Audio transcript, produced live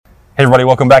Hey everybody,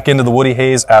 welcome back into the Woody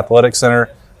Hayes Athletic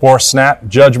Center for Snap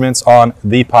Judgments on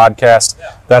the podcast.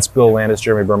 That's Bill Landis,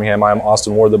 Jeremy Birmingham. I'm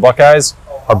Austin Ward. The Buckeyes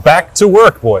are back to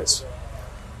work, boys.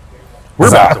 We're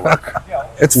back to work.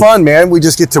 It's fun, man. We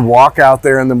just get to walk out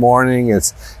there in the morning.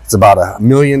 It's about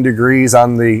 1,000,000 degrees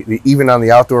on the even on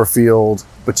the outdoor field,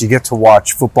 but you get to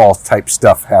watch football type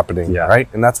stuff happening, right?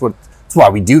 And that's why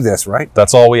we do this, right?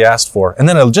 That's all we asked for. And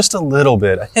then just a little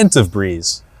bit, a hint of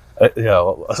breeze.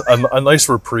 A nice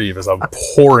reprieve as I'm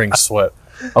pouring sweat.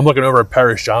 I'm looking over at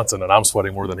Parrish Johnson, and I'm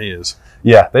sweating more than he is.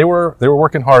 Yeah, they were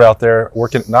working hard out there.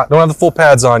 Don't have the full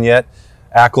pads on yet.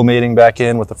 Acclimating back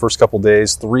in with the first couple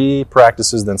days. 3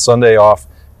 practices, then Sunday off,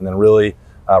 and then really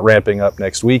ramping up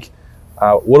next week.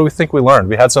 What do we think we learned?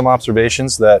 We had some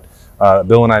observations that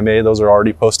Bill and I made. Those are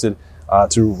already posted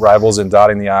to Rivals and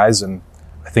Dotting the I's, and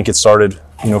I think it started,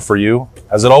 for you,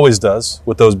 as it always does,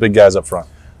 with those big guys up front.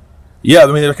 Yeah, I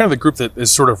mean, they're kind of the group that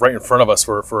is sort of right in front of us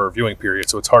for our viewing period,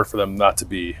 so it's hard for them not to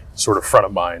be sort of front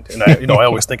of mind. And I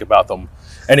always think about them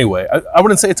anyway. I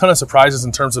wouldn't say a ton of surprises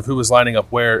in terms of who was lining up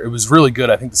where. It was really good,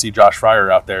 I think, to see Josh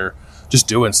Fryer out there just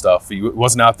doing stuff. He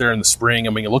wasn't out there in the spring. I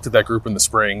mean, you looked at that group in the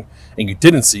spring and you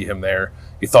didn't see him there.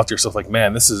 You thought to yourself, like,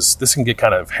 man, this can get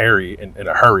kind of hairy in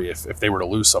a hurry if they were to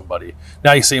lose somebody.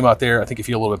 Now you see him out there. I think you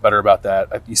feel a little bit better about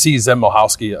that. You see Zem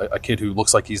Mohalski, a kid who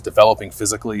looks like he's developing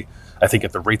physically, I think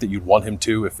at the rate that you'd want him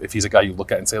to, if he's a guy you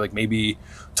look at and say, like, maybe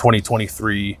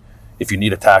 2023, if you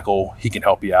need a tackle, he can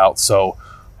help you out. So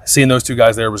seeing those 2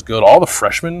 guys there was good. All the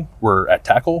freshmen were at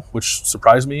tackle, which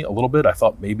surprised me a little bit. I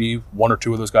thought maybe 1 or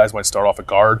 2 of those guys might start off at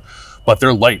guard, but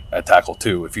they're light at tackle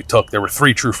too. There were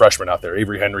 3 true freshmen out there: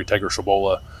 Avery Henry, Tegra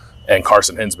Shabola, and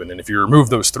Carson Hinsman. And if you remove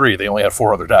those 3, they only had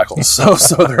 4 other tackles. So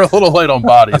they're a little light on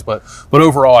bodies, but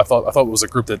overall, I thought it was a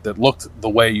group that looked the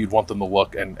way you'd want them to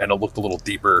look, and it looked a little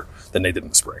deeper than they did in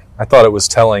the spring. I thought it was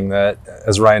telling that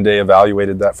as Ryan Day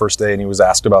evaluated that first day and he was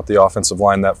asked about the offensive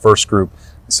line, that first group,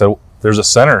 so there's a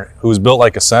center who's built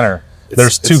like a center.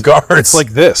 There's 2 guards. It's like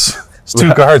this. It's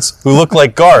 2 guards who look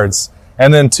like guards,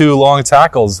 and then 2 long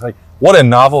tackles. Like, what a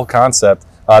novel concept.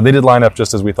 They did line up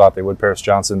just as we thought they would. Parrish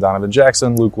Johnson, Donovan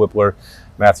Jackson, Luke Whippler,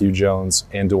 Matthew Jones,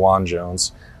 and DeJuan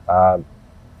Jones.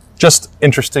 Just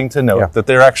interesting to note that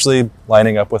they're actually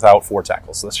lining up without 4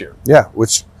 tackles this year. Yeah,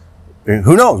 which,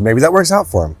 who knows? Maybe that works out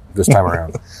for them this time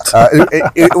around.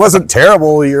 It wasn't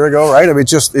terrible a year ago, right? I mean,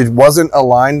 it wasn't a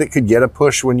line that could get a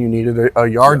push when you needed a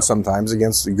yard sometimes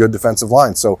against a good defensive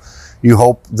line. So you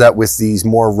hope that with these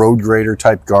more road grader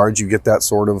type guards, you get that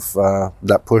sort of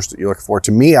that push that you're looking for.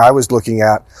 To me, I was looking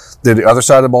at the other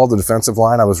side of the ball, the defensive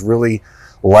line. I was really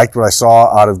liked what I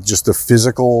saw out of just the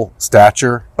physical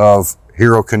stature of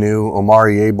Hero Kanu,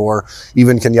 Omari Abor,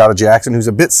 even Kenyatta Jackson, who's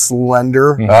a bit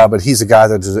slender, but he's a guy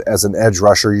that, as an edge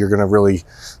rusher, you're going to really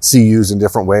see used in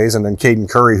different ways. And then Caden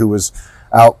Curry, who was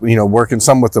out, working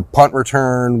some with the punt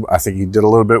return. I think he did a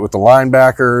little bit with the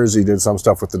linebackers. He did some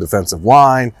stuff with the defensive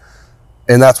line.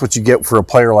 And that's what you get for a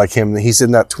player like him. He's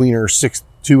in that tweener 6'2.5",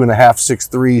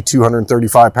 6'3",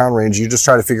 235-pound range. You just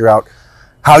try to figure out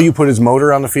how you put his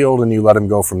motor on the field and you let him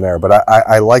go from there. But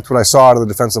I liked what I saw out of the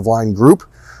defensive line group.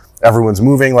 Everyone's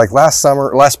moving. Like last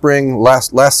summer,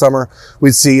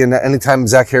 we'd see, and anytime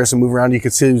Zach Harrison moved around, you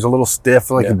could see he was a little stiff,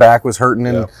 like the back was hurting,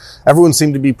 and everyone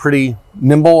seemed to be pretty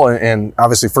nimble, and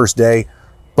obviously first day,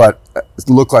 but it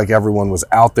looked like everyone was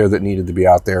out there that needed to be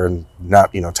out there, and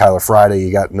not, Tyler Friday,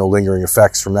 you got no lingering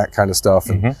effects from that kind of stuff,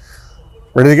 and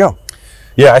ready to go.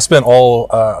 Yeah, I spent all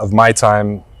of my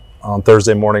time on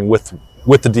Thursday morning with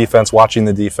the defense, watching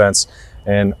the defense,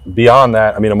 and beyond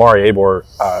that, I mean, Omari Abor,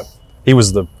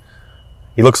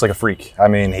 he looks like a freak. I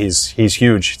mean, he's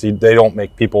huge. They don't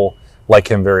make people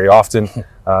like him very often.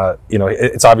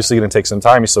 It's obviously going to take some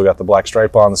time. He's still got the black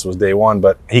stripe on. This was day 1,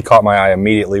 but he caught my eye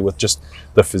immediately with just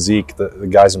the physique. The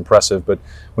guy's impressive. But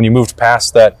when you moved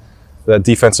past that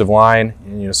defensive line,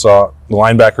 and you saw the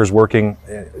linebackers working,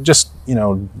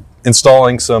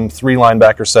 installing some 3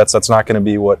 linebacker sets, that's not going to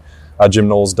be what Jim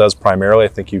Knowles does primarily. I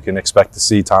think you can expect to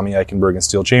see Tommy Eichenberg and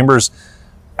Steele Chambers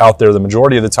out there the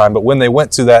majority of the time, but when they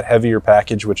went to that heavier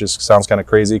package, which sounds kind of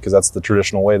crazy because that's the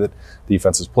traditional way that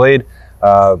defense is played,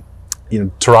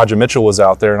 Taraja Mitchell was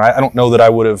out there, and I don't know that I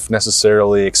would have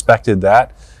necessarily expected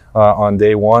that on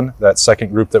day 1. That second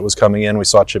group that was coming in, we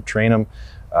saw Chip Trainum.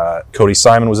 Cody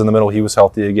Simon was in the middle. He was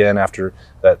healthy again after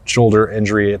that shoulder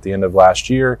injury at the end of last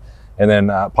year. And then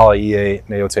Palaie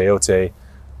Neoteote.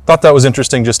 Thought that was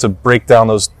interesting just to break down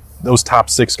those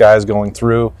top 6 guys going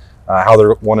through. How they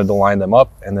wanted to line them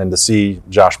up, and then to see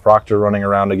Josh Proctor running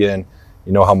around again,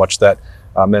 how much that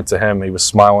meant to him. He was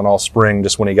smiling all spring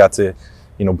just when he got to,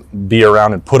 be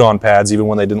around and put on pads, even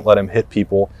when they didn't let him hit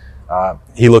people.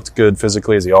 He looked good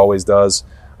physically, as he always does.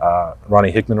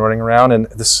 Ronnie Hickman running around, and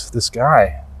this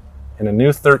guy in a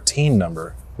new 13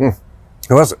 number. Who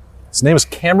was it? His name is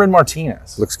Cameron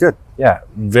Martinez. Looks good. Yeah,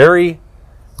 very,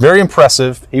 very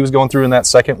impressive. He was going through in that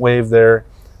second wave there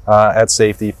at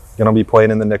safety. Going to be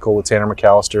playing in the nickel with Tanner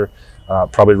McAllister,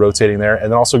 probably rotating there, and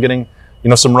then also getting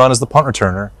some run as the punt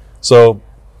returner. So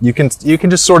you can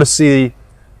just sort of see.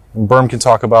 Berm can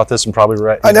talk about this and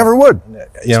probably I never would.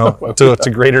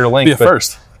 To greater length. Be a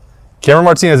first. Cameron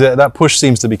Martinez, that push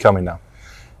seems to be coming now.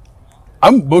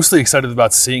 I'm mostly excited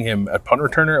about seeing him at punt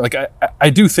returner. Like I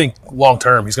do think long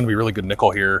term he's going to be a really good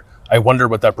nickel here. I wonder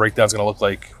what that breakdown is going to look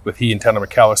like with he and Tanner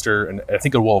McAllister, and I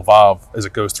think it will evolve as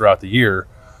it goes throughout the year.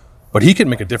 But he can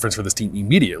make a difference for this team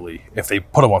immediately if they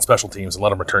put him on special teams and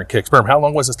let him return kicks. Berm, how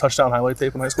long was his touchdown highlight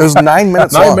tape in high school? It was 9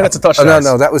 minutes. 9 minutes of touchdowns.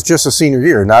 No, that was just a senior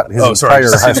year, not his entire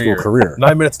high school career.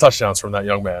 9 minutes touchdowns from that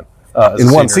young man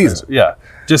in one season. Yeah,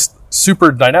 just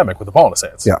super dynamic with the ball in his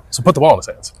hands. Yeah, so put the ball in his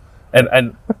hands,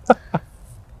 and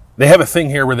they have a thing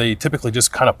here where they typically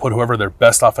just kind of put whoever their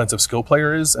best offensive skill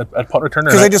player is at punt returner.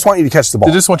 Because they just want you to catch the ball.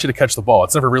 They just want you to catch the ball.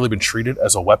 It's never really been treated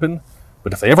as a weapon,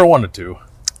 but if they ever wanted to,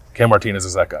 Cam Martinez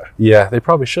is that guy. Yeah, they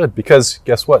probably should, because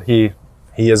guess what? He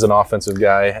is an offensive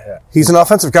guy. He's an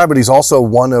offensive guy, but he's also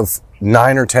one of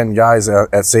 9 or 10 guys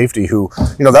at safety who,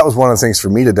 that was one of the things for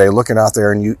me today, looking out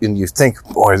there and you think,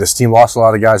 boy, this team lost a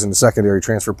lot of guys in the secondary,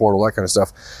 transfer portal, that kind of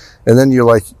stuff. And then you're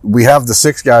like, we have the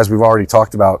 6 guys we've already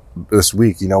talked about this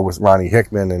week, with Ronnie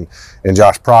Hickman and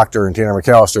Josh Proctor and Tanner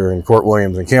McAllister and Court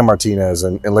Williams and Cam Martinez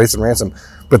and Lathan Ransom.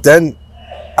 But then,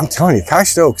 I'm telling you, Kai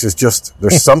Stokes is just,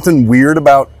 there's something weird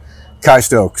about Kai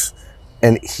Stokes.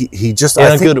 And he just,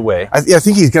 in a good way. I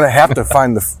think he's going to have to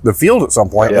find the field at some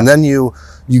point. Yeah. And then you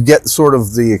get sort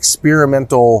of the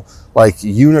experimental, like,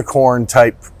 unicorn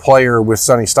type player with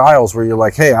Sonny Styles where you're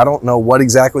like, hey, I don't know what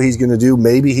exactly he's going to do.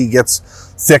 Maybe he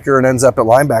gets thicker and ends up at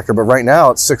linebacker. But right now,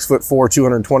 at 6'4",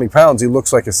 220 pounds, he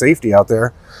looks like a safety out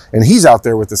there. And he's out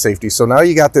there with the safety. So now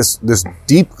you got this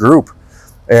deep group.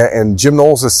 And Jim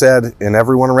Knowles has said, and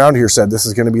everyone around here said, this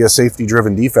is going to be a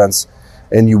safety-driven defense.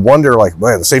 And you wonder, like,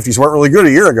 man, the safeties weren't really good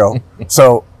a year ago.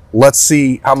 So let's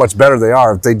see how much better they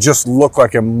are. They just look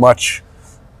like a much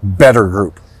better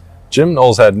group. Jim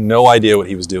Knowles had no idea what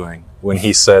he was doing when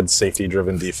he said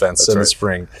safety-driven defense in the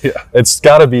spring. Yeah. It's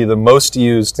got to be the most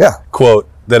used quote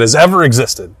that has ever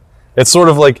existed. It's sort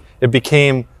of like it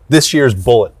became this year's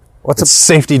bullet. It's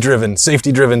safety-driven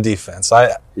defense.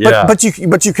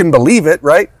 But you can believe it,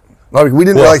 right? Like we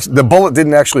didn't realize the bullet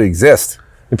didn't actually exist.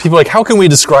 And people are like, how can we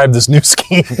describe this new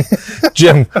scheme?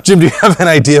 Jim, do you have an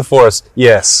idea for us?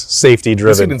 Yes,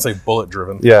 safety-driven. You didn't say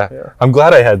bullet-driven. Yeah. I'm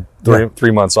glad I had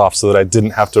three months off so that I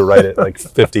didn't have to write it like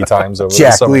 50 times over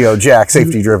the summer. Jack,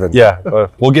 safety-driven. Yeah,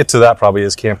 we'll get to that probably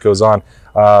as camp goes on.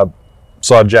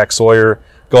 Saw Jack Sawyer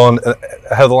going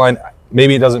ahead of the line.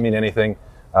 Maybe it doesn't mean anything.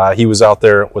 He was out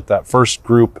there with that first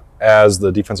group as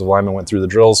the defensive linemen went through the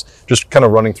drills, just kind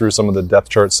of running through some of the depth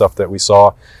chart stuff that we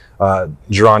saw.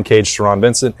 Jerron Cage, Teron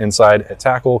Vincent inside at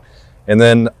tackle. And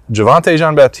then Javonte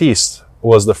Jean-Baptiste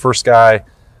was the first guy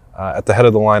at the head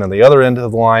of the line on the other end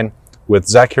of the line with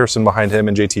Zach Harrison behind him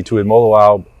and JT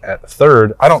Tuimoloau at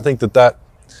third. I don't think that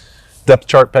depth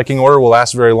chart pecking order will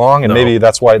last very long, and maybe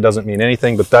that's why it doesn't mean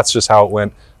anything, but that's just how it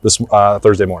went this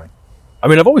Thursday morning. I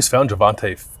mean, I've always found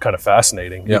Javonte kind of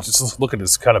fascinating. Yeah. You just look at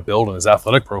his kind of build and his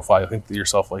athletic profile. I think to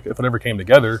yourself, like, if it ever came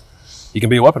together, he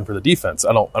can be a weapon for the defense.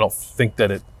 I don't think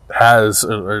that it has,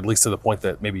 or at least to the point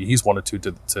that maybe he's wanted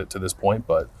to this point.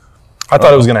 But I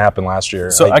thought it was going to happen last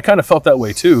year. So I kind of felt that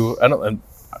way too. And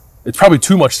it's probably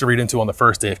too much to read into on the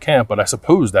first day of camp, but I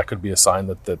suppose that could be a sign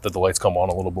that the lights come on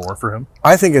a little more for him.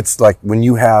 I think it's like when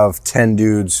you have 10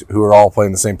 dudes who are all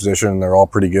playing the same position and they're all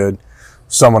pretty good.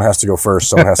 Someone has to go first.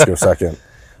 Someone has to go second.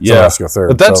 Someone has to go third.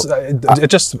 But that's I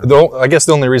guess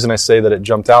the only reason I say that it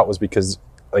jumped out was because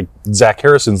like Zach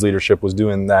Harrison's leadership was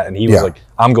doing that, and he was like,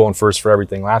 "I'm going first for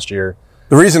everything." Last year,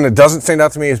 the reason it doesn't stand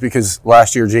out to me is because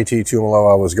last year JT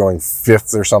Tuimoloau was going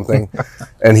 5th or something,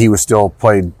 and he was still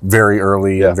played very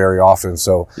early and very often.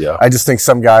 So I just think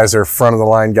some guys are front of the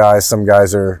line guys, some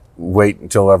guys are wait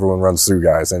until everyone runs through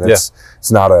guys, and it's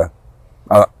not a.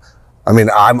 I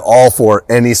mean, I'm all for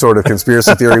any sort of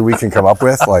conspiracy theory we can come up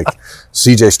with. Like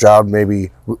CJ Stroud, maybe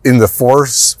in the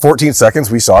 14 seconds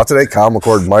we saw today, Kyle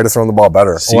McCord might have thrown the ball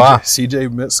better.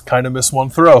 CJ kind of missed one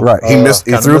throw. Right. He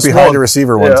threw it behind a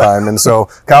receiver one time, and so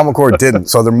Kyle McCord didn't.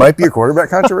 So there might be a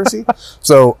quarterback controversy.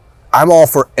 So I'm all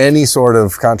for any sort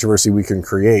of controversy we can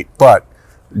create. But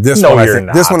this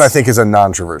one I think is a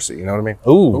non-controversy. You know what I mean?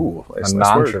 Ooh, a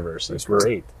non-controversy. That's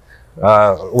great.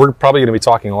 We're probably going to be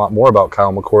talking a lot more about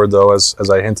Kyle McCord, though, as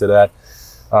I hinted at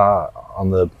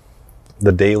on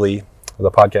the daily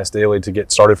the podcast daily to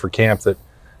get started for camp that,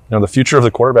 the future of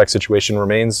the quarterback situation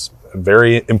remains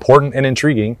very important and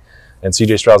intriguing, and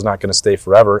CJ Stroud's not going to stay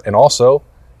forever. And also,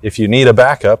 if you need a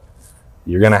backup,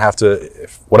 you're going to have to,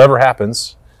 if whatever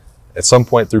happens, at some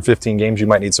point through 15 games, you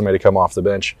might need somebody to come off the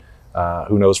bench.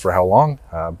 Who knows for how long,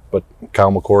 but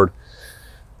Kyle McCord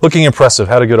looking impressive,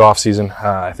 had a good offseason.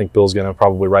 I think Bill's going to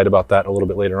probably write about that a little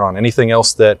bit later on. Anything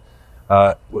else that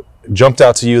jumped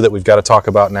out to you that we've got to talk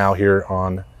about now here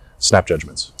on Snap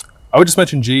Judgments? I would just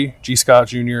mention G Scott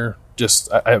Jr.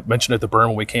 I mentioned at the Burn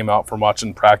when we came out from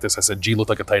watching practice. I said G looked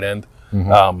like a tight end.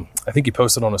 I think he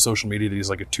posted on a social media that he's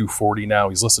like a 240 now.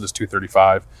 He's listed as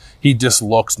 235. He just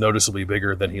looks noticeably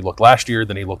bigger than he looked last year,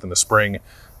 than he looked in the spring.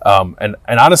 And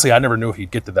honestly, I never knew if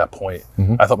he'd get to that point.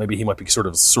 I thought maybe he might be sort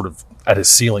of at his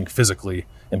ceiling physically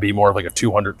and be more of like a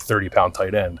 230-pound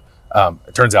tight end.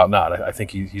 It turns out not. I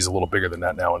think he's a little bigger than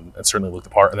that now and certainly looked the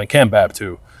part. And then Cam Babb,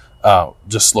 too,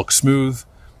 just looked smooth,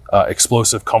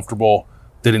 explosive, comfortable.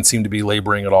 Didn't seem to be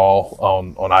laboring at all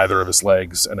on either of his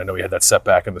legs. And I know he had that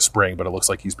setback in the spring, but it looks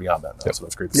like he's beyond that now. Yep. So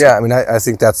that's great to see. Yeah, I mean, I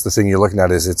think that's the thing you're looking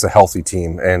at is it's a healthy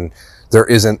team. And there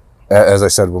isn't, as I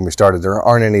said when we started, there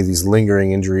aren't any of these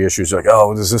lingering injury issues like,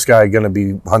 oh, is this guy going to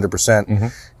be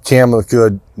 100%? Cam looked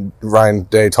good. Ryan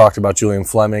Day talked about Julian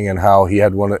Fleming and how he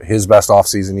had one of his best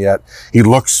offseason yet. He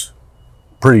looks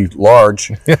pretty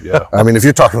large. Yeah. I mean, if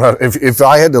you're talking about, if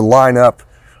I had to line up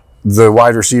the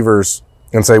wide receivers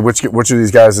and say which of these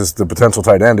guys is the potential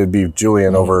tight end, it'd be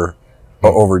Julian over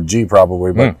G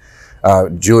probably.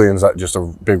 But Julian's just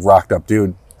a big rocked up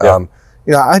dude. Yeah.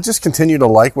 I just continue to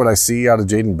like what I see out of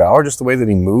Jaden Bauer, just the way that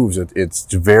he moves. It's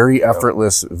very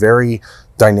effortless, very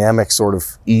dynamic sort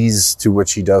of ease to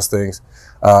which he does things.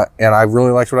 And I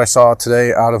really liked what I saw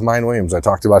today out of Mine Williams. I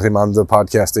talked about him on the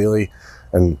podcast daily,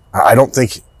 and I don't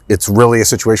think it's really a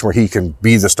situation where he can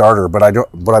be the starter, but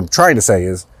what I'm trying to say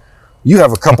is you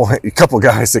have a couple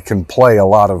guys that can play a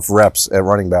lot of reps at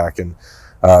running back, and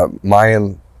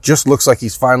Mayan just looks like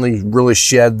he's finally really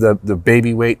shed the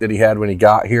baby weight that he had when he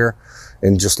got here,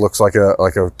 and just looks like a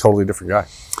totally different guy.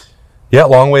 Yeah,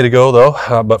 long way to go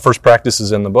though. But first practice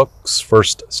is in the books.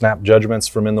 First Snap Judgments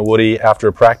from In the Woody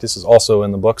after practice is also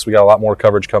in the books. We got a lot more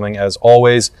coverage coming as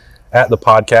always at the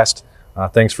podcast.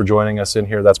 Thanks for joining us in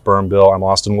here. That's Bill. I'm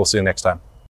Austin. We'll see you next time.